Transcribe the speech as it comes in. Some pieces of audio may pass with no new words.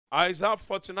Isaiah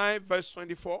 49 verse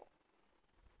 24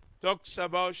 talks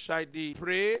about, shall the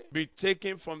prey be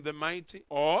taken from the mighty,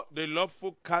 or the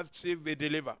lawful captive be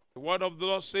delivered? The word of the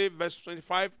Lord says, verse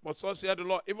 25, but so saith the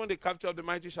Lord, even the captive of the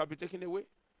mighty shall be taken away,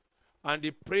 and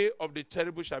the prey of the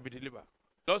terrible shall be delivered.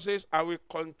 The Lord says, I will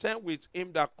contend with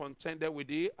him that contended with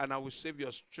thee, and I will save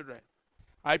your children.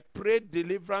 I pray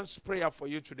deliverance prayer for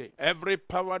you today. Every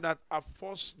power that have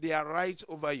forced their right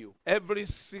over you, every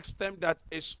system that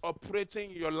is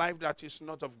operating your life that is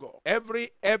not of God,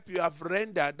 every help you have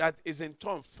rendered that is in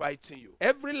turn fighting you,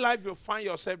 every life you find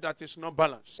yourself that is not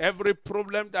balanced, every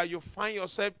problem that you find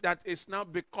yourself that is now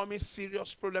becoming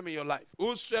serious problem in your life,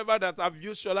 whosoever that have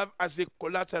used your life as a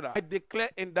collateral, I declare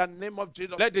in the name of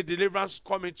Jesus, let the deliverance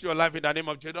come into your life in the name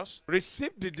of Jesus.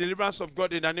 Receive the deliverance of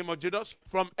God in the name of Jesus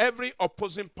from every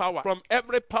opposition power, from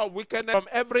every power of wickedness, from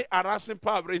every harassing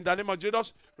power in the name of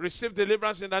Jesus. Receive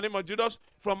deliverance in the name of Jesus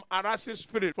from harassing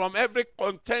spirit, from every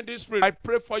contending spirit. I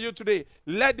pray for you today.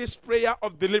 Let this prayer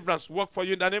of deliverance work for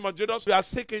you in the name of Jesus. You are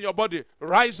sick in your body.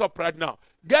 Rise up right now.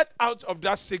 Get out of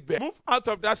that sick bed. Move out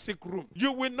of that sick room.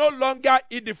 You will no longer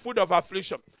eat the food of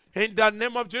affliction. In the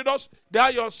name of Jesus,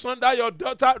 that your son, that your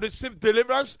daughter receive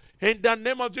deliverance. In the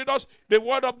name of Jesus, the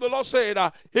word of the Lord said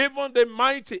that even the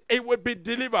mighty, it will be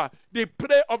delivered. The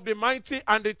prey of the mighty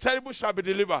and the terrible shall be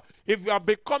delivered. If you have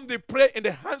become the prey in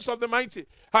the hands of the mighty,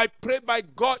 I pray by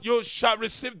God, you shall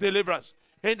receive deliverance.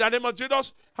 In the name of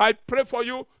Jesus, I pray for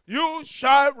you. You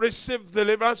shall receive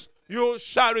deliverance. You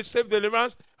shall receive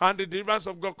deliverance, and the deliverance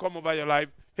of God come over your life.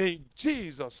 In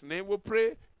Jesus' name we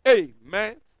pray.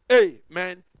 Amen.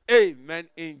 Amen. Amen.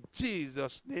 In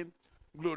Jesus' name.